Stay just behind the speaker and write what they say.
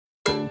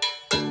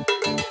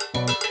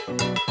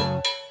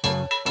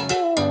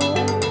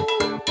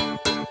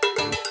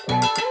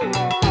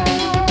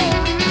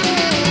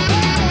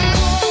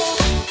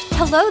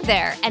Hello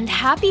there, and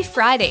happy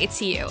Friday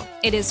to you.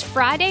 It is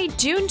Friday,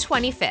 June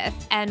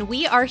 25th, and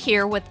we are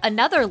here with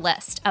another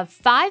list of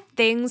 5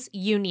 things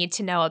you need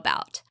to know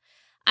about.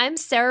 I'm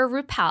Sarah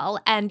Ruppel,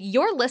 and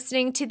you're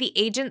listening to the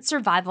Agent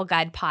Survival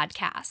Guide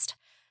podcast.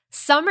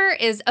 Summer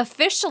is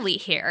officially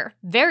here.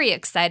 Very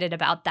excited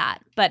about that.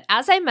 But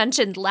as I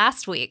mentioned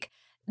last week,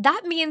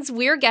 that means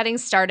we're getting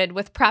started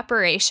with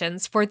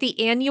preparations for the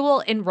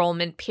annual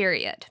enrollment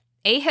period.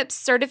 AHIP's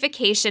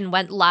certification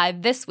went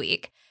live this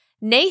week.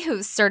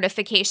 NAHU's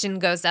certification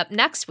goes up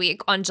next week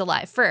on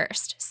July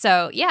 1st.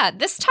 So yeah,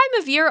 this time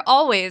of year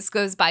always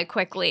goes by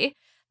quickly.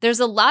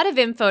 There's a lot of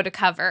info to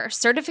cover,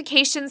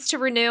 certifications to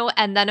renew,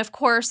 and then of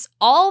course,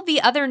 all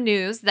the other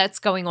news that's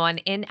going on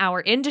in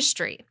our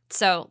industry.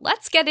 So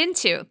let's get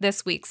into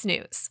this week's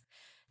news.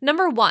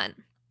 Number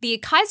 1, the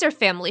Kaiser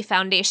Family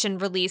Foundation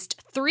released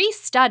 3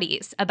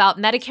 studies about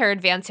Medicare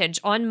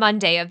Advantage on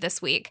Monday of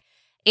this week.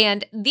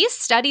 And these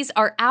studies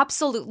are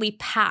absolutely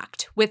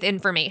packed with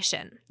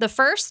information. The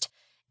first,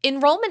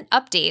 enrollment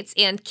updates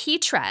and key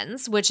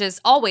trends, which is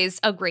always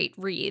a great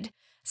read.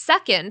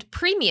 Second,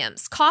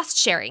 premiums, cost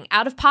sharing,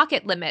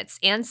 out-of-pocket limits,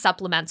 and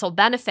supplemental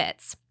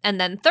benefits.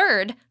 And then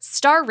third,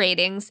 star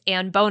ratings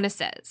and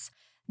bonuses.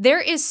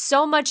 There is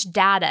so much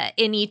data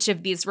in each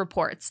of these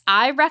reports.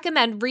 I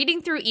recommend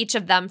reading through each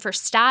of them for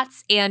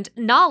stats and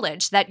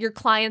knowledge that your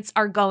clients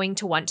are going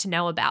to want to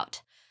know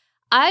about.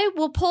 I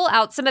will pull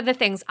out some of the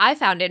things I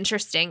found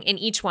interesting in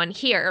each one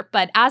here,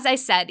 but as I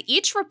said,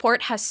 each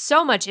report has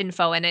so much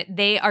info in it,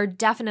 they are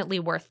definitely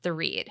worth the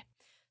read.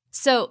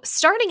 So,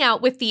 starting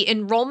out with the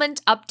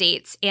enrollment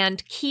updates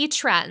and key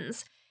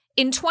trends,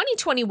 in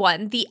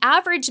 2021, the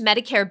average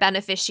Medicare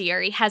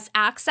beneficiary has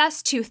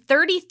access to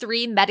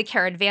 33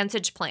 Medicare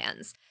Advantage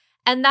plans,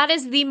 and that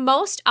is the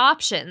most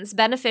options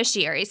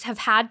beneficiaries have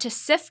had to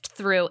sift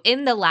through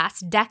in the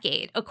last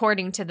decade,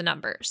 according to the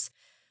numbers.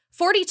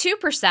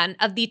 42%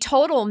 of the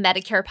total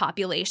Medicare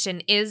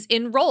population is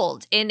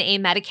enrolled in a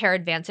Medicare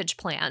Advantage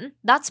plan.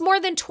 That's more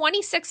than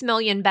 26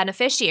 million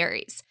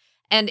beneficiaries,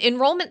 and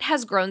enrollment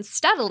has grown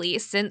steadily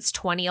since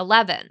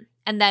 2011.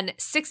 And then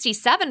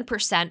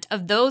 67%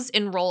 of those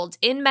enrolled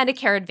in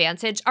Medicare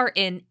Advantage are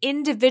in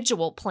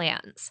individual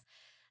plans.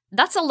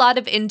 That's a lot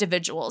of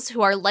individuals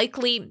who are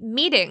likely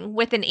meeting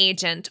with an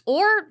agent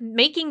or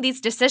making these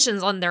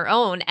decisions on their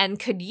own and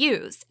could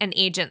use an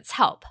agent's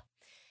help.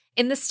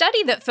 In the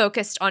study that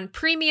focused on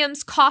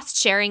premiums, cost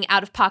sharing,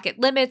 out-of-pocket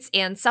limits,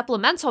 and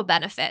supplemental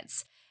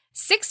benefits,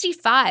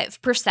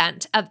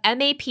 65% of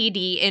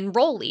MAPD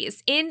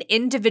enrollees in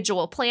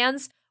individual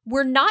plans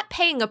were not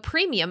paying a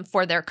premium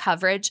for their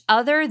coverage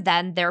other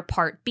than their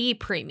Part B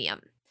premium.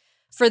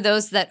 For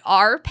those that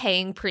are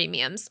paying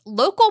premiums,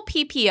 local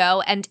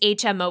PPO and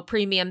HMO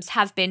premiums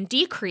have been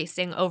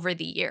decreasing over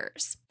the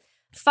years.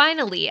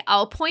 Finally,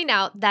 I'll point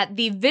out that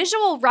the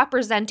visual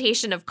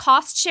representation of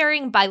cost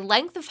sharing by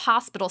length of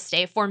hospital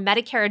stay for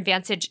Medicare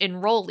Advantage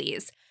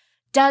enrollees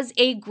does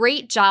a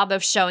great job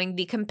of showing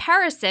the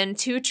comparison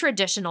to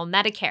traditional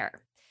Medicare.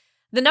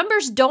 The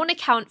numbers don't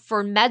account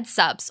for med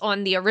subs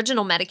on the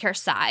original Medicare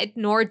side,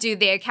 nor do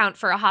they account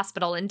for a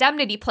hospital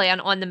indemnity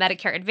plan on the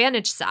Medicare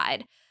Advantage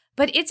side.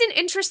 But it's an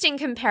interesting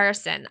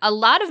comparison, a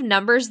lot of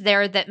numbers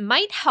there that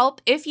might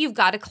help if you've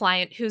got a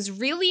client who's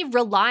really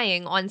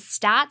relying on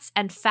stats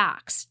and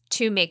facts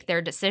to make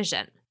their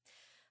decision.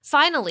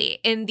 Finally,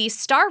 in the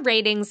star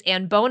ratings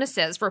and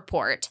bonuses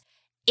report,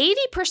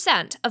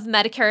 80% of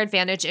Medicare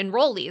Advantage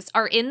enrollees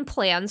are in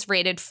plans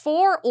rated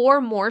 4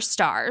 or more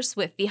stars,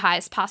 with the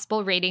highest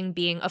possible rating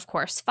being, of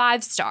course,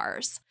 5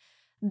 stars.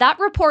 That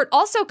report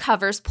also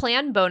covers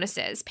plan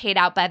bonuses paid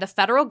out by the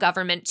federal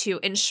government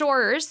to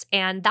insurers,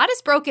 and that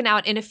is broken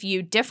out in a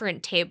few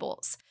different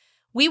tables.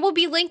 We will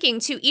be linking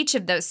to each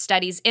of those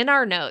studies in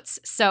our notes,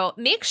 so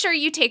make sure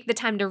you take the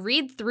time to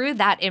read through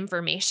that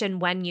information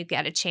when you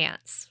get a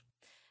chance.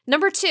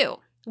 Number 2,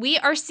 we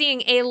are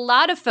seeing a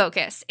lot of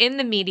focus in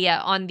the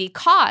media on the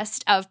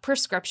cost of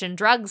prescription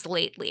drugs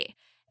lately,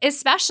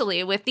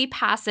 especially with the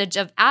passage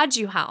of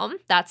Aduhelm,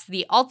 that's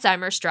the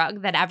Alzheimer's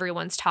drug that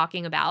everyone's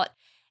talking about,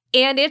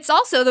 and it's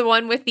also the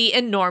one with the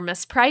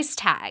enormous price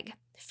tag.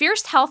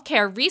 Fierce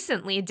Healthcare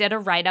recently did a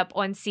write-up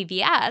on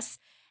CVS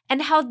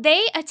and how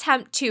they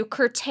attempt to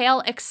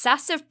curtail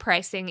excessive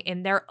pricing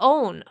in their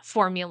own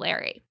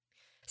formulary.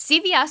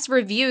 CVS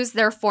reviews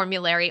their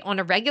formulary on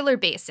a regular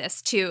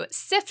basis to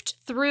sift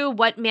through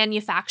what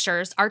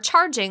manufacturers are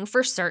charging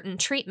for certain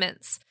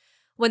treatments.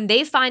 When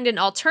they find an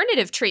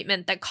alternative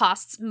treatment that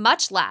costs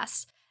much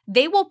less,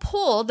 they will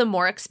pull the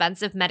more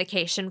expensive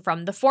medication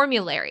from the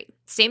formulary.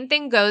 Same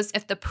thing goes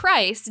if the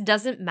price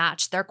doesn't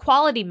match their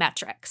quality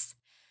metrics.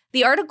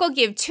 The article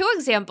gave 2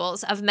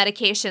 examples of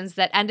medications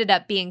that ended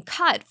up being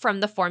cut from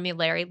the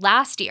formulary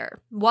last year.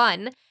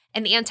 One,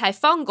 an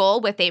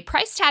antifungal with a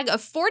price tag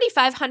of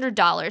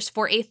 $4,500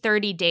 for a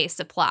 30-day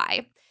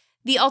supply.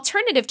 The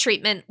alternative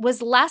treatment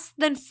was less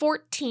than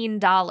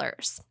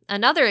 $14.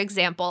 Another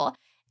example,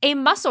 a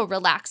muscle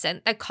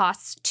relaxant that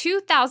costs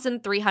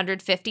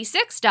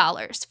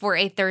 $2,356 for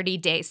a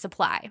 30-day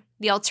supply.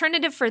 The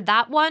alternative for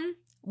that one,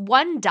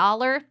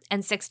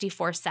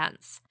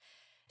 $1.64.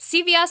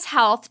 CVS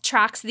Health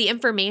tracks the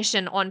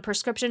information on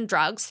prescription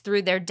drugs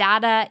through their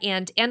data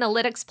and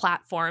analytics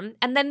platform,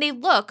 and then they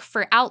look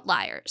for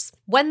outliers.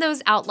 When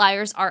those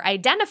outliers are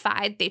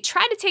identified, they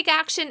try to take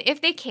action if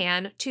they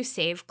can to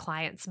save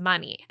clients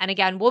money. And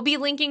again, we'll be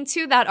linking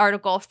to that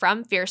article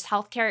from Fierce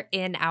Healthcare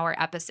in our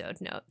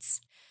episode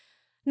notes.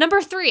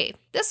 Number 3,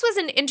 this was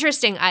an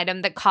interesting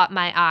item that caught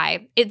my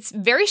eye. It's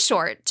very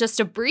short, just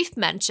a brief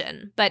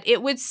mention, but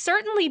it would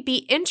certainly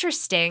be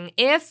interesting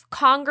if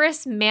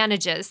Congress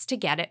manages to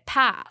get it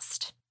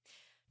passed.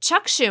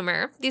 Chuck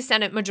Schumer, the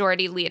Senate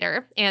Majority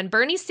Leader, and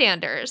Bernie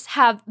Sanders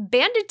have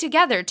banded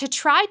together to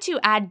try to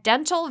add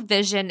dental,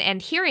 vision,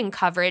 and hearing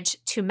coverage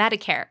to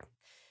Medicare.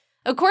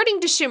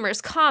 According to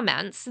Schumer's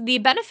comments, the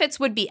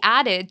benefits would be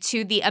added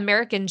to the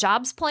American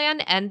Jobs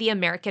Plan and the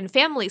American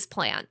Families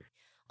Plan.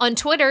 On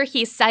Twitter,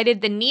 he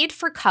cited the need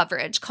for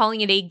coverage,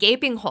 calling it a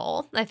gaping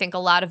hole. I think a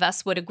lot of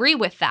us would agree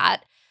with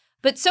that.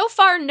 But so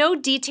far, no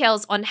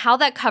details on how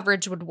that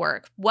coverage would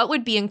work, what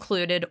would be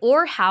included,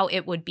 or how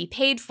it would be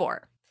paid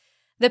for.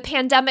 The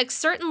pandemic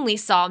certainly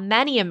saw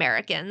many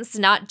Americans,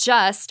 not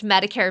just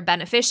Medicare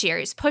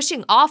beneficiaries,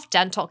 pushing off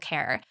dental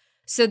care.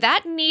 So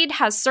that need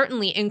has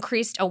certainly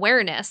increased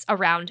awareness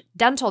around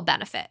dental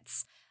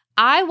benefits.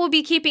 I will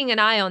be keeping an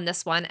eye on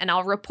this one, and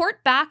I'll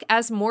report back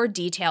as more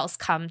details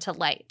come to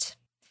light.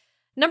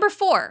 Number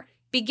 4,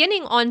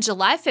 beginning on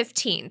July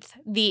 15th,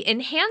 the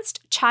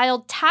Enhanced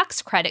Child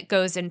Tax Credit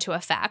goes into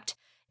effect,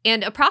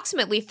 and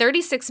approximately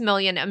 36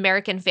 million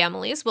American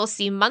families will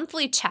see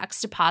monthly checks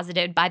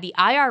deposited by the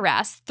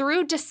IRS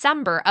through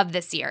December of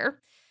this year.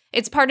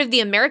 It's part of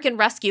the American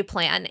Rescue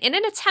Plan in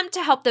an attempt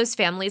to help those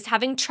families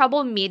having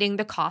trouble meeting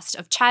the cost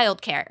of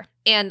childcare.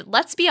 And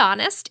let's be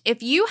honest,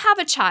 if you have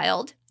a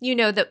child, you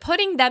know that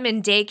putting them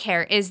in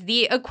daycare is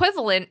the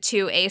equivalent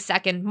to a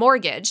second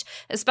mortgage,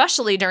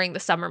 especially during the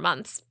summer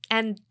months.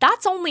 And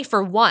that's only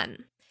for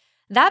one.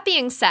 That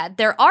being said,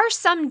 there are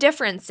some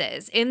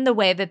differences in the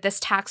way that this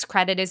tax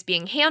credit is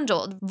being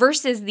handled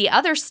versus the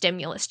other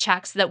stimulus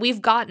checks that we've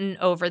gotten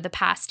over the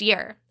past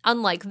year.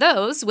 Unlike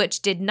those,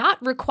 which did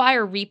not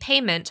require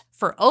repayment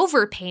for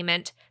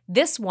overpayment,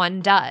 this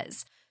one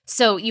does.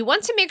 So you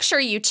want to make sure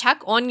you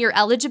check on your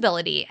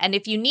eligibility, and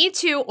if you need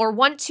to or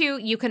want to,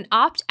 you can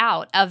opt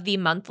out of the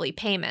monthly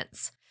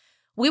payments.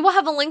 We will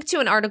have a link to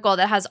an article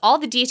that has all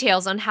the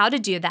details on how to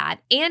do that,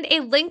 and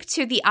a link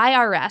to the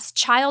IRS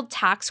Child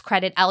Tax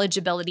Credit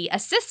Eligibility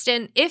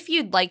Assistant if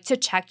you'd like to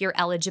check your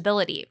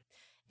eligibility.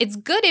 It's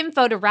good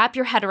info to wrap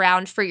your head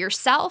around for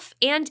yourself,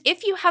 and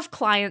if you have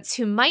clients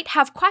who might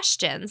have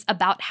questions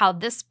about how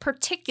this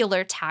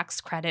particular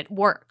tax credit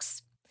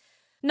works.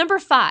 Number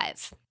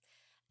 5.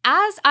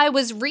 As I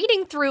was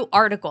reading through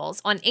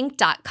articles on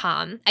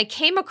Inc.com, I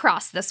came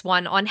across this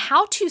one on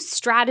how to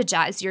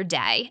strategize your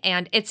day,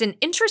 and it's an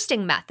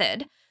interesting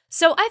method,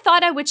 so I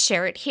thought I would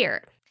share it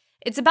here.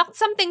 It's about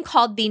something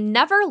called the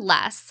never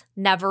less,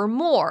 never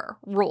more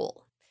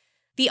rule.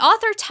 The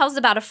author tells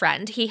about a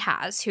friend he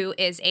has who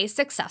is a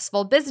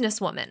successful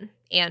businesswoman,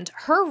 and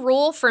her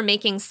rule for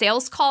making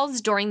sales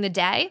calls during the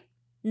day,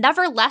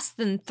 never less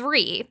than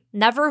 3,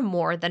 never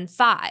more than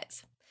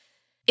 5.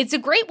 It's a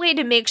great way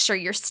to make sure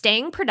you're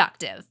staying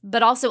productive,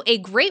 but also a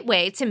great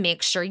way to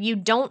make sure you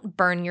don't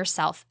burn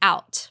yourself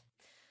out.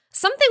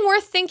 Something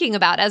worth thinking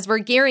about as we're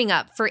gearing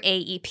up for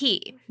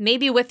AEP.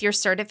 Maybe with your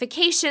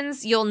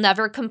certifications, you'll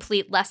never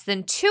complete less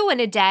than 2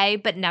 in a day,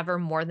 but never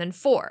more than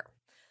 4.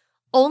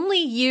 Only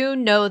you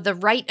know the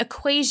right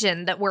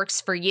equation that works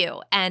for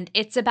you, and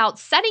it's about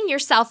setting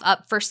yourself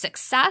up for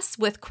success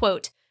with,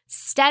 quote,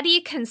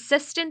 steady,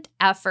 consistent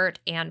effort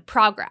and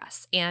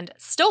progress. And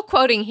still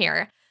quoting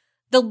here,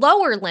 the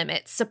lower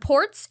limit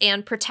supports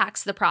and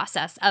protects the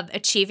process of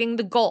achieving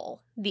the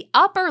goal. The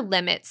upper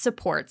limit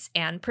supports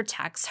and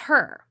protects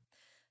her.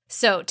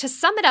 So to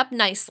sum it up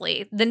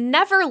nicely, the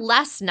never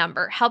less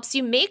number helps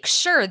you make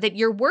sure that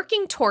you're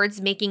working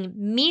towards making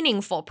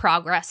meaningful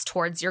progress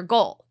towards your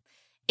goal.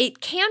 It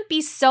can't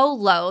be so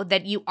low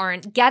that you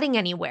aren't getting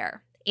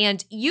anywhere,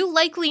 and you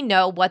likely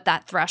know what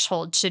that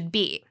threshold should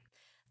be.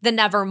 The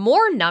never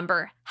more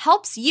number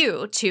helps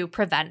you to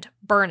prevent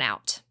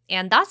burnout.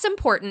 And that's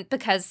important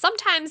because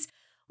sometimes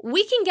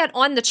we can get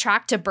on the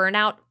track to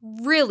burnout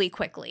really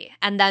quickly.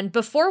 And then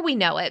before we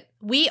know it,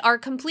 we are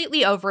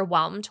completely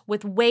overwhelmed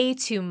with way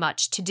too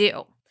much to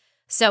do.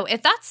 So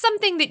if that's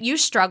something that you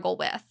struggle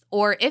with,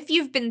 or if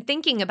you've been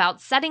thinking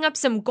about setting up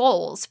some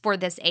goals for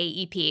this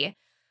AEP,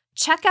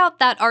 check out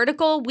that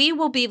article. We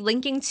will be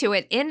linking to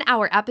it in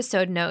our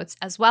episode notes,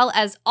 as well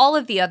as all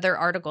of the other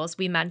articles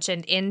we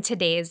mentioned in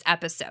today's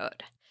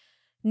episode.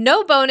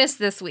 No bonus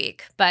this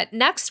week, but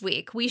next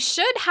week we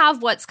should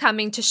have what's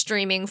coming to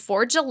streaming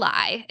for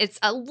July. It's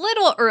a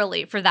little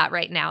early for that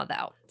right now,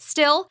 though.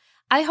 Still,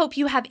 I hope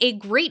you have a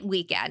great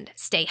weekend.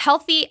 Stay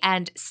healthy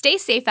and stay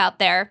safe out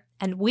there,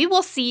 and we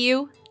will see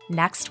you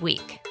next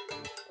week.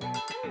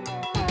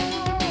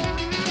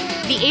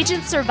 The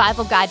Agent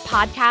Survival Guide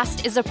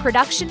podcast is a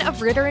production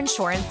of Ritter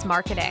Insurance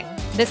Marketing.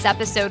 This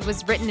episode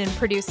was written and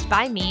produced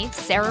by me,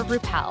 Sarah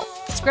Ruppel.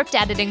 Script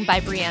editing by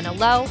Brianna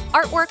Lowe.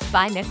 Artwork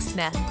by Nick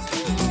Smith.